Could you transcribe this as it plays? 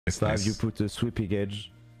5, you put a sweeping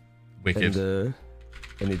edge. Wicked. And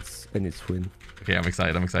it's win. Okay, I'm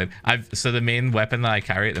excited. So the main weapon that I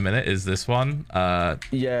carry at the minute is this one.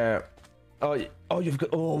 Yeah. Oh, you've got.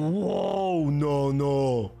 Oh, whoa!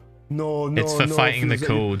 No. It's for fighting the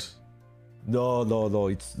code. No.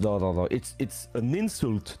 It's an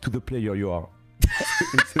insult to the player you are.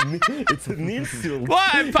 it's an insult.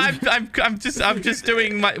 What? I'm just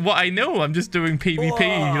doing what I know. I'm just doing PvP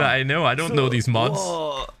that I know. I don't know these mods.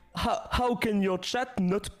 How can your chat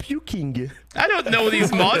not puking? I don't know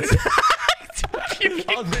these mods.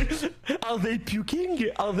 Are they puking?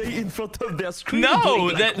 Are they in front of their screen?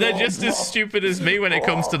 No, they're just as stupid as me when it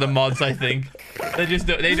comes to the mods, I think.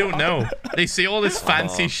 They don't know. They see all this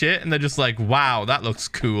fancy shit and they're just like, wow, that looks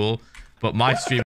cool. But my stream